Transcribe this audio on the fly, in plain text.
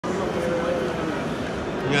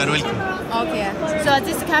You are welcome. Okay. So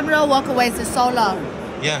this camera work with solar.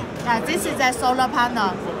 Yeah. This is a solar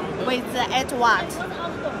panel with 8 watt.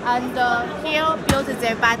 And here build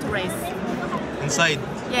the batteries. Inside?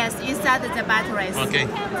 Yes, inside the batteries. Okay.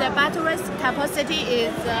 The battery's capacity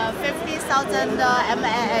is 50,000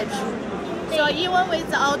 mAh. So even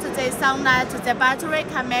without the sunlight, the battery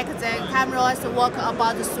can make the cameras work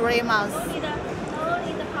about 3 months.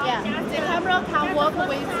 Yeah, the camera can work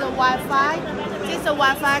with the Wi-Fi. This is a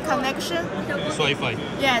Wi-Fi connection. It's Wi-Fi?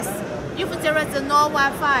 Yes. If there is no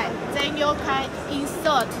Wi-Fi, then you can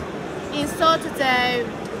insert the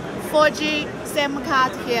 4G SIM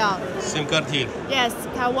card here. SIM card here? Yes,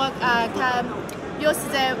 can use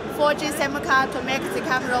the 4G SIM card to make the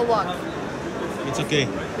camera work. It's okay.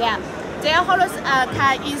 Yeah. They also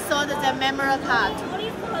can insert the memory card.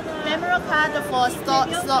 Memory card for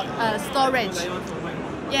storage.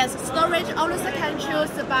 Yes, storage also can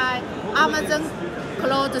choose by Amazon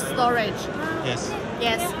Cloud Storage. Yes.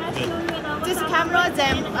 Yes. Okay. This camera,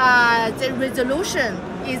 the resolution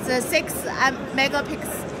is 6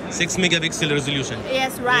 megapixels. 6 megapixel resolution?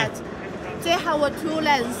 Yes, right. Yeah. They have 2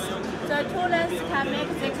 lenses. The 2 lenses can make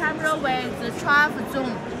the camera with 12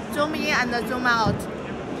 zoom in and zoom out.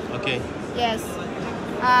 Okay. Yes.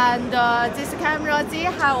 And this camera, they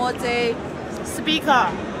have the speaker.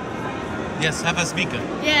 Yes, have a speaker.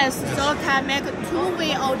 Yes, so can make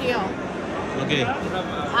 2-way audio. Okay.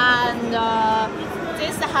 And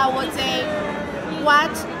this have the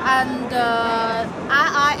white and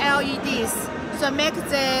LEDs, so make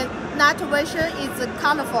the night vision is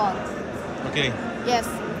colorful. Okay. Yes.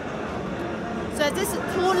 So this 2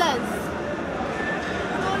 lenses.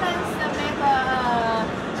 2 lenses make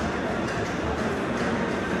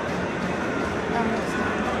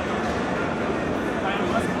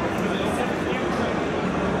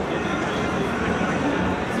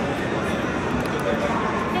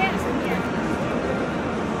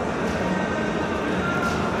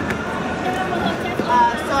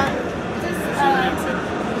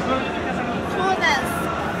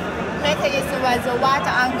with a wide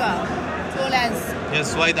angle, 2 lenses.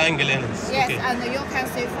 Yes, wide angle lens. Yes, okay. And you can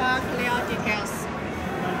see far clear details.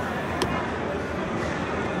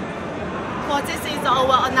 For this is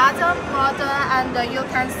our another model, and you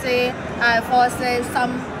can see for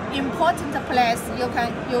some important place, you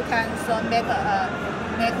can so make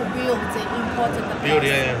view the important place. View,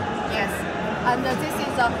 yeah. Yes, and this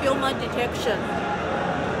is a human detection.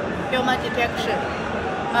 Human detection.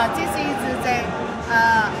 This is the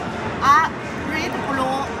red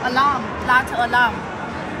blue alarm, light alarm.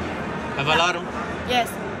 Have alarm? Yes.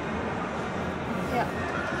 Yeah.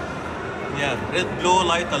 Yeah, red blue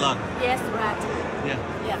light alarm. Yes, right. Yeah.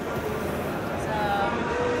 Yeah. So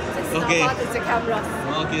this is okay. about the cameras.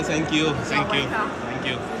 Okay, thank you. Thank you. welcome. Thank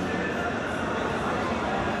you.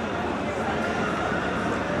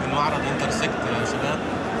 المعرض intersec يا شباب.